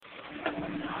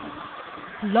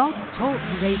Blog Talk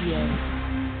Radio.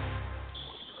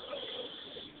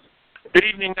 Good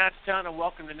evening, Nats Town, and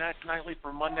welcome to Nats Nightly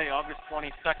for Monday, August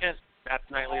 22nd. Nats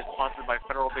Nightly is sponsored by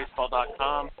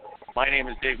FederalBaseball.com. My name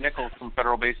is Dave Nichols from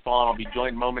Federal Baseball, and I'll be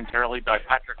joined momentarily by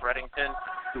Patrick Reddington,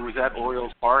 who was at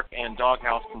Orioles Park, and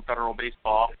Doghouse from Federal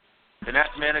Baseball. The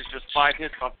Nats managed just 5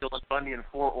 hits off Dylan Bundy and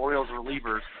 4 Orioles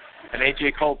relievers, and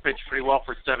A.J. Cole pitched pretty well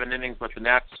for 7 innings, but the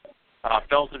Nats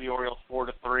fell to the Orioles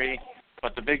 4-3.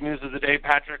 But the big news of the day,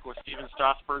 Patrick, was Stephen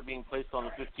Strasburg being placed on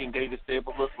the 15-day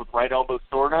disabled list with right elbow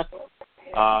soreness.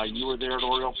 You were there at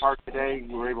Orioles Park today.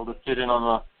 You were able to sit in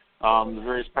on the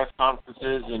various press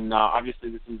conferences, and obviously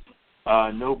this is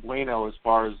no bueno as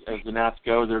far as the Nats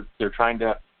go. They're trying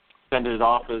to send it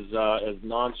off as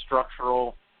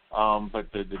non-structural,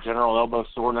 but the general elbow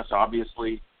soreness,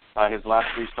 obviously, his last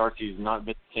 3 starts, he's not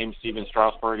been the same Stephen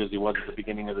Strasburg as he was at the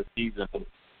beginning of the season.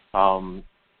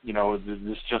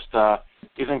 This just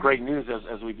isn't great news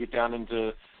as we get down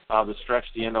into the stretch,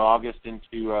 the end of August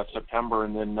into September,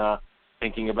 and then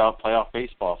thinking about playoff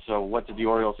baseball. So what did the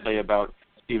Orioles say about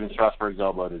Stephen Strasburg's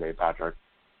elbow today, Patrick?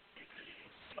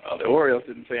 Well, the Orioles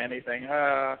didn't say anything.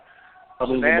 The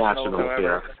Nationals,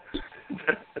 however.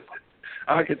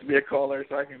 I don't get to be a caller,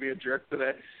 so I can be a jerk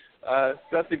today.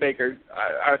 Dusty Baker,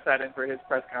 I sat in for his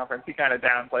press conference. He kind of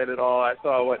downplayed it all. I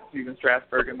saw what Stephen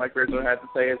Strasburg and Mike Rizzo had to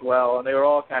say as well, and they were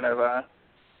all kind of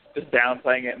just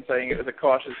downplaying it and saying it was a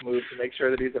cautious move to make sure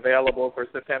that he's available for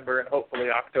September and hopefully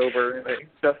October. And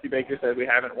Dusty Baker said, we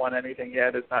haven't won anything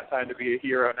yet. It's not time to be a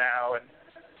hero now, and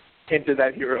hinted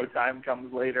that hero time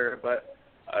comes later. But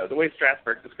the way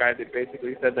Strasburg described it,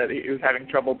 basically said that he was having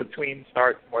trouble between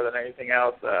starts more than anything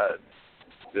else.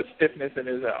 The stiffness in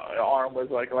his arm was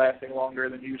lasting longer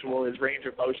than usual. His range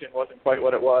of motion wasn't quite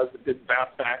what it was. It didn't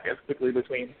bounce back as quickly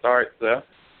between starts.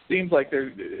 Seems like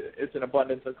it's an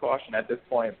abundance of caution at this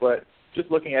point. But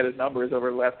just looking at his numbers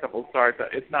over the last couple of starts,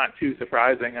 it's not too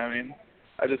surprising. I mean,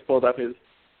 I just pulled up his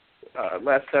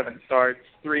last 7 starts,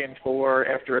 3-4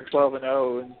 after a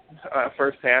 12-0 in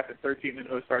first half and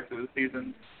 13-0 starts of the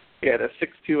season. He had a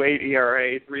 6.28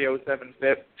 ERA, 3.07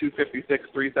 FIP, 2.56,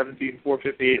 3.17,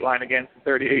 4.58 line against,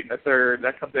 38 1/3.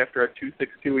 That comes after a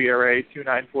 2.62 ERA,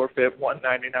 2.94 FIP,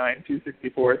 1.99,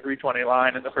 2.64, 3.20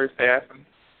 line in the first half. And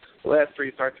the last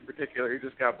 3 starts in particular, he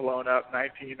just got blown up,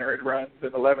 19 earned runs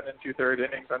in 11 2/3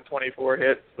 innings on 24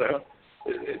 hits. So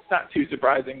it's not too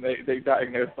surprising they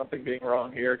diagnosed something being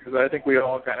wrong here, because I think we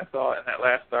all kind of saw it in that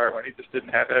last start when he just didn't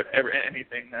have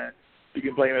anything. You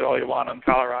can blame it all you want on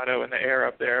Colorado and the air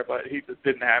up there, but he just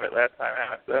didn't have it last time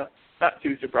out. So not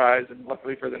too surprised, and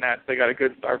luckily for the Nats, they got a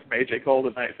good start from A.J. Cole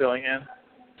tonight filling in.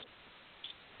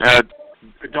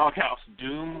 Doghouse,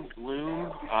 doom,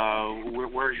 gloom,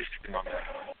 where are you sitting on that?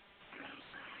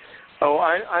 Oh,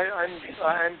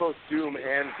 I'm both doom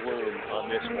and gloom on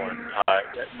this one.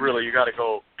 Really, you got to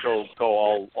go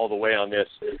all the way on this.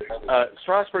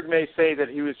 Strasburg may say that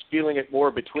he was feeling it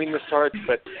more between the starts,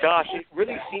 but gosh, it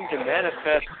really seemed to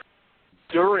manifest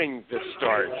during the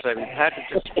starts. I mean, Patrick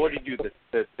just quoted you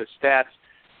the stats.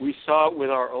 We saw it with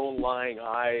our own lying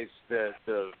eyes, the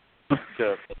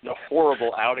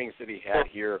horrible outings that he had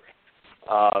here.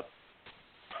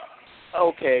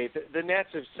 Okay, the Nats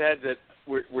have said that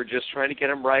we're just trying to get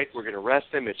him right. We're going to rest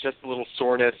him. It's just a little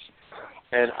soreness.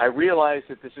 And I realize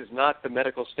that this is not the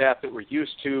medical staff that we're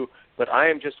used to, but I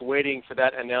am just waiting for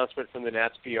that announcement from the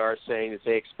Nats PR saying that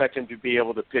they expect him to be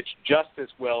able to pitch just as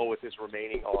well with his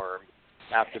remaining arm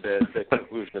after the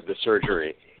conclusion of the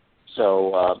surgery.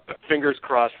 So fingers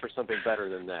crossed for something better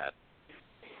than that.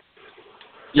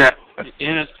 Yeah,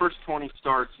 in his first 20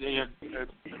 starts,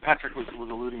 Patrick was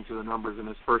alluding to the numbers. In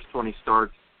his first 20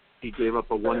 starts, he gave up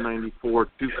a 194,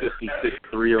 256,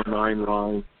 309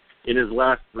 line. In his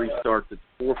last 3 starts, it's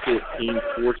 415,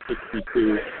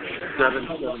 462,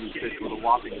 776 with a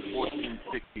whopping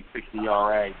 14.66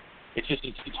 ERA.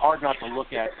 It's hard not to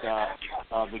look at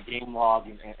the game log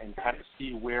and kind of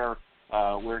see where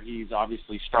he's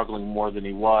obviously struggling more than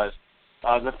he was.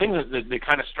 The thing that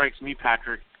kind of strikes me,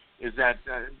 Patrick, is that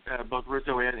both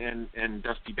Rizzo and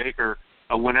Dusty Baker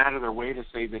went out of their way to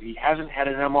say that he hasn't had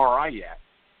an MRI yet,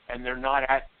 and they're not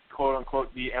at,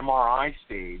 quote-unquote, the MRI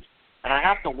stage. And I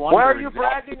have to wonder... Why are you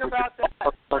bragging about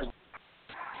that?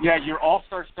 Yeah, your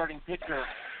all-star starting pitcher.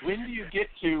 When do you get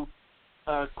to,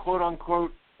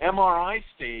 quote-unquote, MRI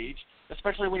stage,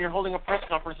 especially when you're holding a press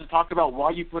conference to talk about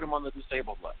why you put him on the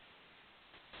disabled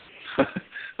list?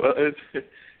 Well,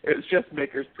 it's just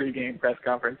Baker's pregame press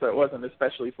conference, so it wasn't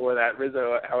especially for that.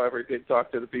 Rizzo, however, did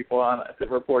talk to the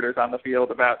reporters on the field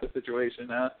about the situation.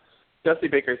 Dusty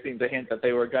Baker seemed to hint that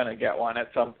they were going to get one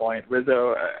at some point.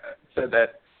 Rizzo said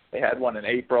that They had one in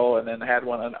April and then had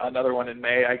another one in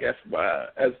May, I guess,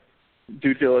 as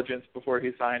due diligence before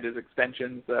he signed his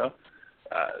extension. So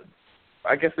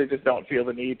I guess they just don't feel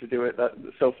the need to do it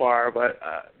so far. But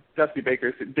Dusty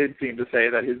Baker did seem to say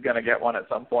that he's going to get one at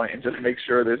some point and just make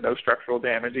sure there's no structural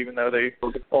damage, even though they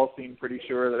all seem pretty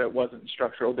sure that it wasn't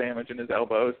structural damage in his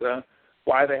elbow. So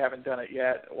why they haven't done it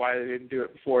yet, why they didn't do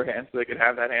it beforehand so they could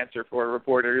have that answer for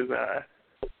reporters,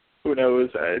 who knows?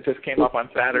 It just came up on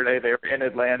Saturday. They were in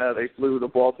Atlanta. They flew to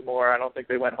Baltimore. I don't think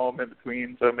they went home in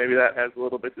between, so maybe that has a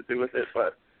little bit to do with it.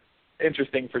 But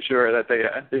interesting for sure that they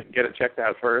didn't get it checked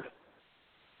out first.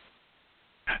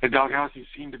 And Doghouse, you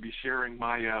seem to be sharing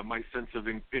my sense of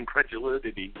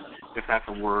incredulity, if that's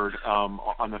a word,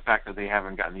 on the fact that they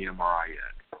haven't gotten the MRI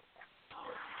yet.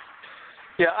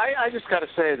 Yeah, I just got to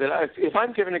say that if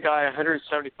I'm giving a guy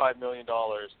 $175 million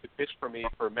to pitch for me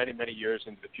for many, many years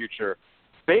into the future,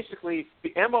 basically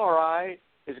the MRI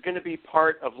is going to be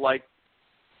part of like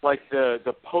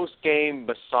the post-game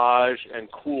massage and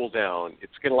cool down.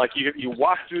 It's going to you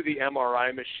walk through the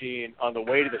MRI machine on the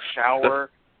way to the shower,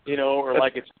 or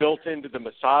like it's built into the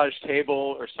massage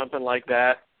table or something like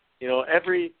that.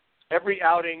 Every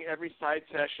outing, every side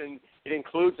session, it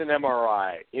includes an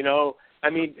MRI. I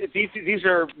mean, these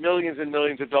are millions and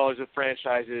millions of dollars of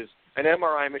franchises. An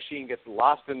MRI machine gets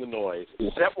lost in the noise.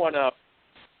 Set one up.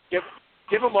 Give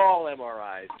them all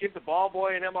MRIs. Give the ball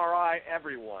boy an MRI,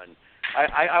 everyone.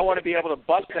 I want to be able to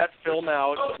bust that film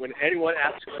out when anyone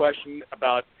asks a question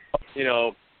about,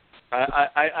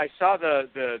 I saw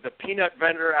the peanut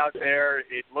vendor out there.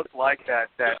 It looked like that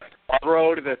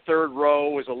throw to the third row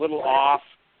was a little off.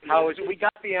 How is it? We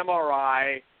got the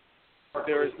MRI.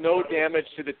 There is no damage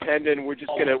to the tendon. We're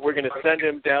gonna send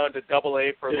him down to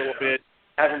AA for a little bit.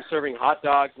 Have him serving hot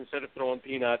dogs instead of throwing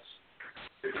peanuts.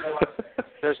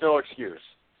 There's no excuse.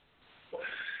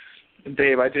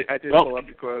 Dave, I did pull up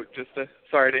the quote.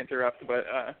 Sorry to interrupt, but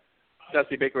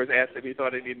Dusty Baker was asked if he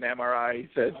thought he needed an MRI. He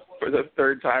said for the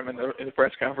third time in the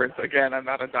press conference, again, I'm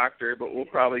not a doctor, but we'll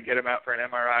probably get him out for an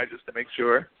MRI just to make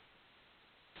sure.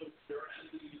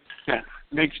 Yeah,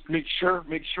 make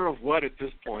sure of what at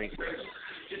this point?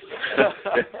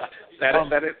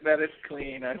 that is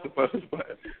clean, I suppose.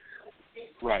 But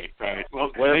right.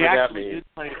 Well, whatever they that actually means.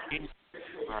 did play a game.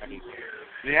 Right.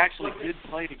 They actually did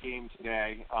play the game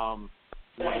today.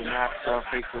 The Nats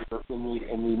faced in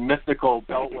the mythical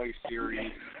Beltway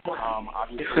series.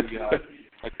 Obviously,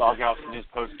 Doghouse in his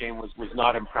post game was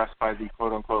not impressed by the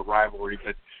quote unquote rivalry,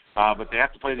 but they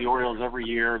have to play the Orioles every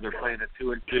year. They're playing at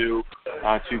 2-2, 2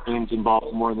 games in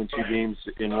Baltimore, and then 2 games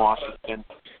in Washington.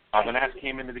 The Nats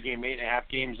came into the game 8.5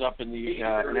 games up in the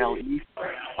NL East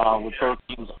with both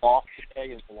teams off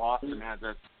today and lost, and had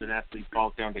the Nats lead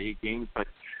falls down to 8 games. But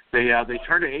they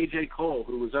turned to A.J. Cole,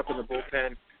 who was up in the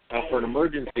bullpen for an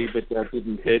emergency, but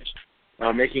didn't pitch,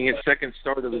 making his second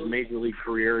start of his major league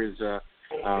career. His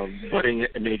budding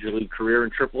a major league career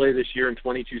in AAA this year in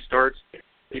 22 starts.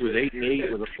 He was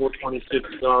 8-8 with a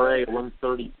 4.26 ERA, a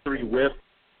 1.33 WHIP.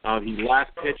 He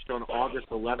last pitched on August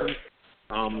 11th.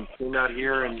 Came out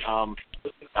here and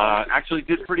actually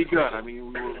did pretty good. I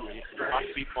mean, we were not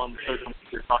people on the social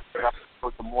media talking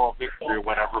about the moral victory or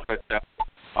whatever, but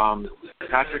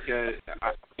Patrick,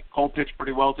 I think Cole pitched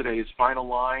pretty well today. His final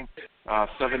line,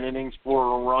 7 innings,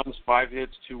 4 runs, 5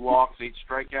 hits, 2 walks, 8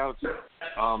 strikeouts.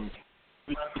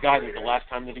 The guy that the last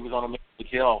time that he was on a major league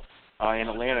hill in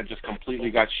Atlanta just completely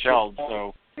got shelled.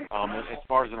 So as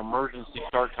far as an emergency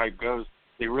start type goes,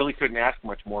 they really couldn't ask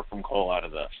much more from Cole out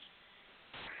of this.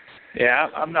 Yeah,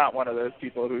 I'm not one of those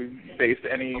people who based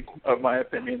any of my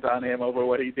opinions on him over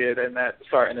what he did in that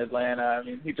start in Atlanta. I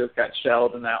mean, he just got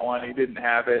shelled in that one. He didn't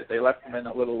have it. They left him in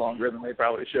a little longer than they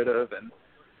probably should have, and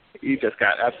he just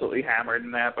got absolutely hammered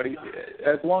in that. But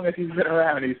as long as he's been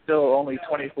around, he's still only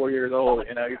 24 years old.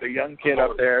 He's a young kid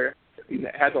up there. He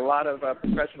has a lot of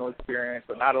professional experience,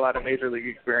 but not a lot of major league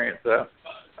experience. So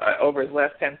over his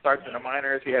last 10 starts in the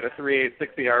minors, he had a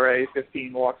 3.86 ERA,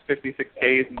 15 walks, 56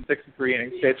 Ks, and 63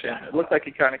 innings pitched. And it looks like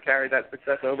he kind of carried that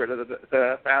success over to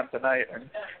the mound tonight. And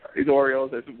these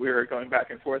Orioles, as we were going back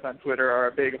and forth on Twitter, are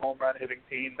a big home run hitting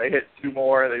team. They hit 2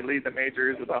 more. They lead the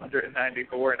majors with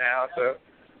 194 now. So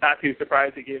not too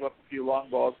surprised he gave up a few long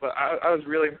balls, but I was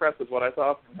really impressed with what I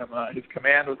saw from him. His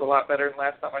command was a lot better than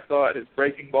last time I saw it. His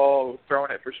breaking ball, throwing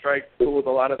it for strikes, fooled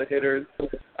a lot of the hitters.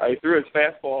 He threw his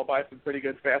fastball by some pretty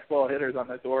good fastball hitters on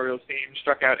this Orioles team,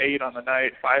 struck out 8 on the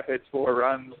night, 5 hits, 4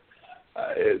 runs.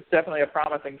 It's definitely a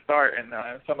promising start, and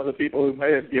some of the people who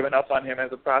may have given up on him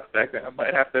as a prospect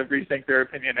might have to rethink their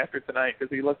opinion after tonight,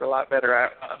 because he looked a lot better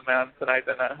out on the mound tonight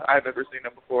than I've ever seen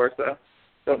him before. So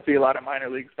don't see a lot of minor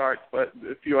league starts, but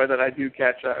a few that I do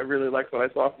catch, I really like what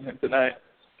I saw from him tonight.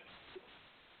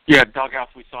 Yeah,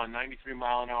 dugouts, we saw a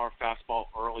 93-mile-an-hour fastball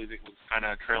early that was kind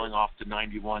of trailing off to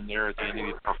 91 there at the end of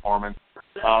his performance.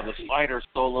 The slider's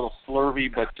still a little slurvy,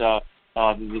 but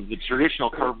the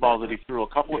traditional curveball that he threw a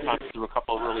couple of times, threw a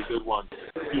couple of really good ones.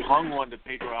 He hung one to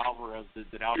Pedro Alvarez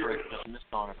that Alvarez just missed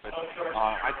on it, but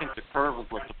I think the curve is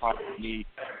what surprised me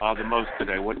the most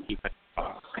today. What do you think?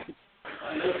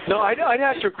 No, I'd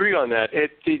have to agree on that.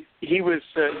 He was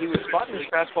spotting his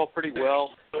fastball pretty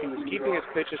well. He was keeping his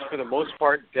pitches for the most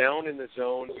part down in the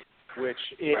zone, which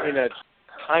in a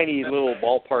tiny little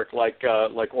ballpark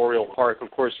like Orioles Park,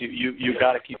 of course, you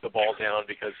got to keep the ball down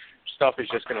because stuff is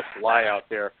just going to fly out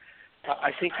there.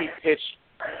 I think he pitched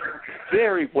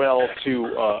very well to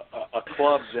a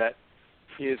club that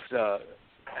is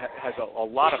has a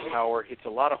lot of power, hits a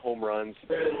lot of home runs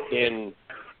in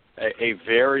a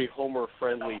very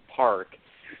homer-friendly park,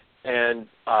 and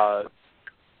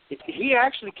he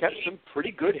actually kept some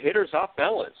pretty good hitters off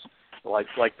balance. Like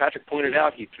Patrick pointed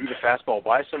out, he threw the fastball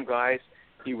by some guys.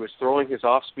 He was throwing his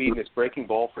off-speed and his breaking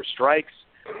ball for strikes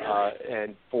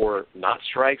and for not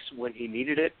strikes when he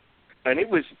needed it. And it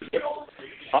was,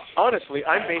 honestly,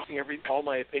 I'm basing all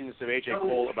my opinions of A.J.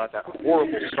 Cole about that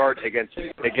horrible start against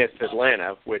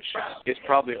Atlanta, which is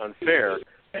probably unfair.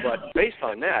 But based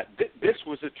on that, this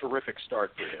was a terrific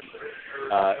start for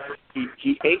him.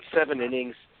 He ate 7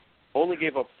 innings, only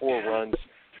gave up 4 runs.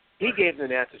 He gave the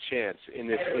Nats a chance in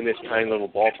this tiny little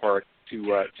ballpark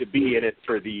to be in it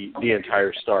for the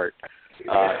entire start.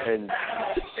 And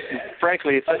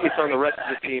frankly, it's on the rest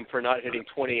of the team for not hitting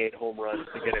 28 home runs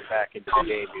to get it back into the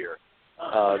game here.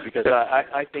 Because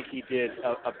I think he did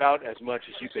about as much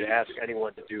as you could ask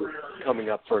anyone to do coming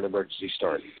up for an emergency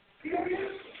start.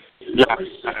 Yeah,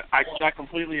 I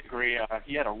completely agree.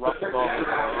 He had a rough go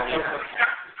early.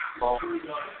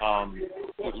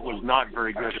 Which was not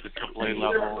very good at the AAA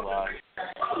level. On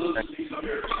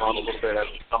a little bit as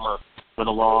the summer went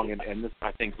along, and this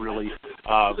I think really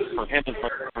for him and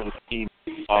for the team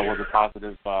was a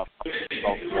positive result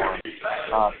for him.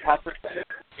 Patrick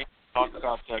talked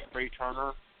about Trey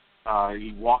Turner.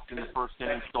 He walked in the first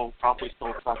inning, probably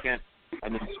stole second,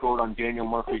 and then scored on Daniel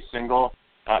Murphy's single.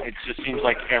 It just seems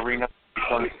like every night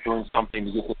he's doing something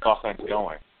to get this offense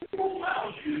going.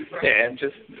 Yeah, and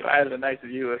just I had a nice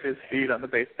view of his speed on the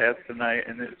base paths tonight,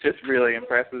 and it just really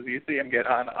impresses. You see him get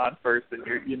on first, and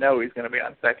you know he's going to be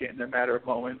on second in a matter of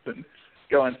moments, and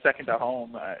going second to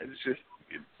home. It's just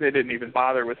they didn't even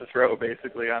bother with the throw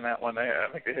basically on that one. I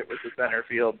think the hit was the center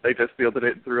field. They just fielded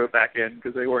it and threw it back in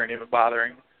because they weren't even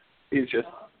bothering. He's just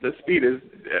the speed is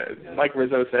Mike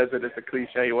Rizzo says it's a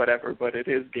cliche, whatever, but it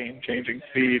is game-changing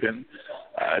speed, and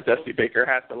Dusty Baker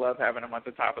has to love having him at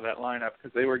the top of that lineup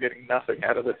because they were getting nothing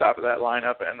out of the top of that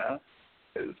lineup, and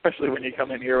especially when you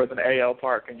come in here with an AL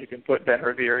Park and you can put Ben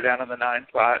Revere down in the 9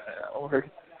 spot, or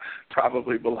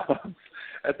probably belongs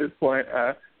at this point.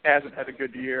 Hasn't had a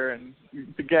good year, and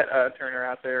to get Turner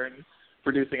out there and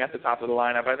producing at the top of the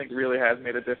lineup, I think really has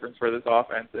made a difference for this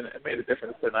offense, and it made a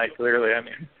difference tonight, clearly. I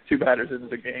mean, 2 batters into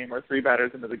the game, or 3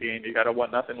 batters into the game, you got a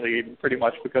 1-0 lead, pretty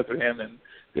much because of him and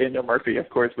Daniel Murphy, of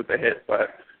course, with the hit, but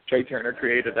Trey Turner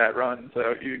created that run,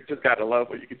 so you just got to love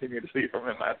what you continue to see from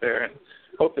him out there, and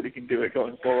hope that he can do it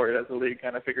going forward as the league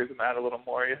kind of figures him out a little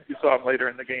more. You saw him later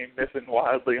in the game missing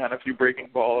wildly on a few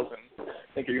breaking balls, and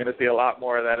I think you're going to see a lot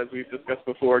more of that, as we've discussed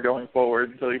before, going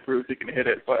forward until he proves he can hit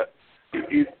it, but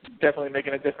he's definitely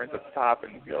making a difference at the top,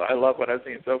 and I love what I've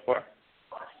seen so far.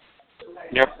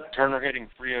 Yep, Turner hitting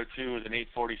 .302 with an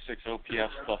 .846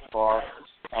 OPS thus far.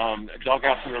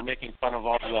 Dugouts, we were making fun of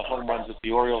all the home runs that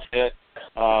the Orioles hit.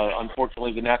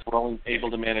 Unfortunately, the Nats were only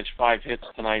able to manage 5 hits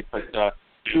tonight, but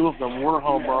 2 of them were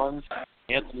home runs.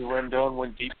 Anthony Rendon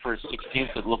went deep for his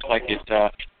 16th. It looked like it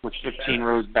was 15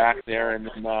 rows back there, and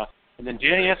then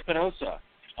Danny Espinosa.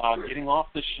 Getting off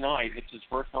the schneid. It's his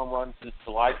first home run since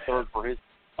July 3rd for his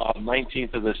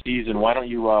 19th of the season. Why don't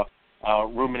you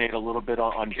ruminate a little bit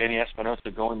on Danny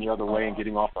Espinosa going the other way and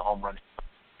getting off the home run?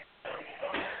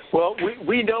 Well,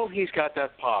 we know he's got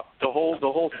that pop. The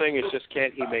whole thing is just,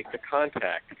 can he make the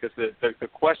contact? Because the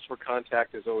quest for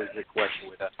contact is always the question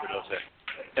with Espinosa.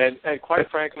 And quite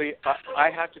frankly,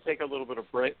 I have to take a little bit of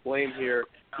blame here,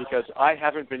 because I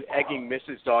haven't been egging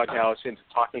Mrs. Doghouse into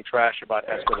talking trash about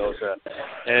Espinosa.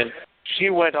 And she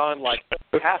went on like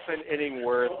half an inning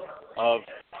worth of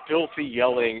filthy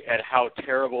yelling at how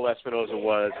terrible Espinosa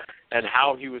was and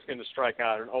how he was going to strike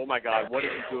out. And, oh, my God, what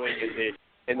is he doing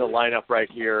in the lineup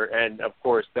right here? And, of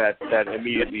course, that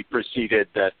immediately preceded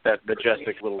that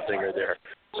majestic little dinger there.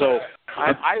 So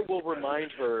I will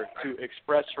remind her to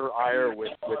express her ire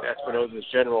with Espinosa's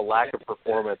general lack of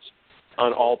performance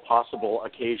on all possible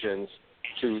occasions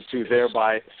to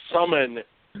thereby summon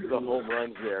the home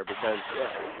runs there because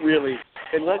really,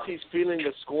 unless he's feeling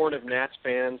the scorn of Nats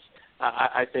fans,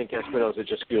 I think Espinosa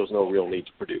just feels no real need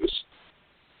to produce.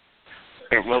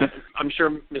 Well, I'm sure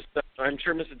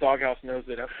Mr. Doghouse knows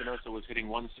that Espinosa was hitting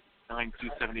 169,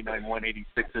 279,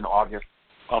 186 in August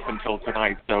up until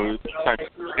tonight. So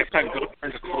next time go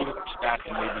turn to close the stats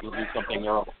and maybe we'll do something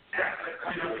early.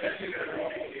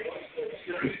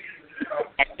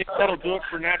 I think that'll do it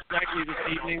for Nats Nightly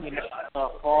this evening. The Nats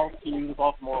fall to the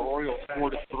Baltimore Orioles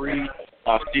 4-3.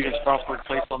 Stephen Strasburg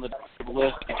placed on the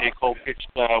list. A.J. Cole pitched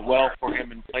well for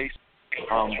him in place,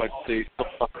 but they still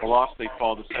suffered a loss. They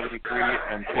fall to 73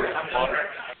 and 41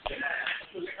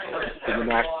 in the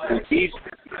National League East.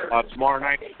 Tomorrow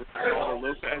night, Ronaldo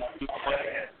Lopez, who's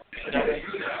playing 7,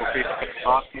 will face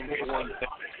Boston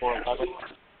 4-11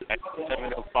 at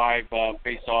 7:05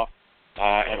 face-off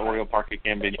at Orioles Park at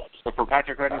Camden Yards. So for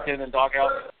Patrick Reddington and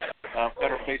Doghouse,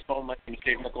 Federal Baseball, my name is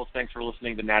Dave Nichols. Thanks for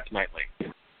listening to Nats Nightly.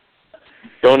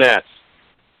 Go Nats.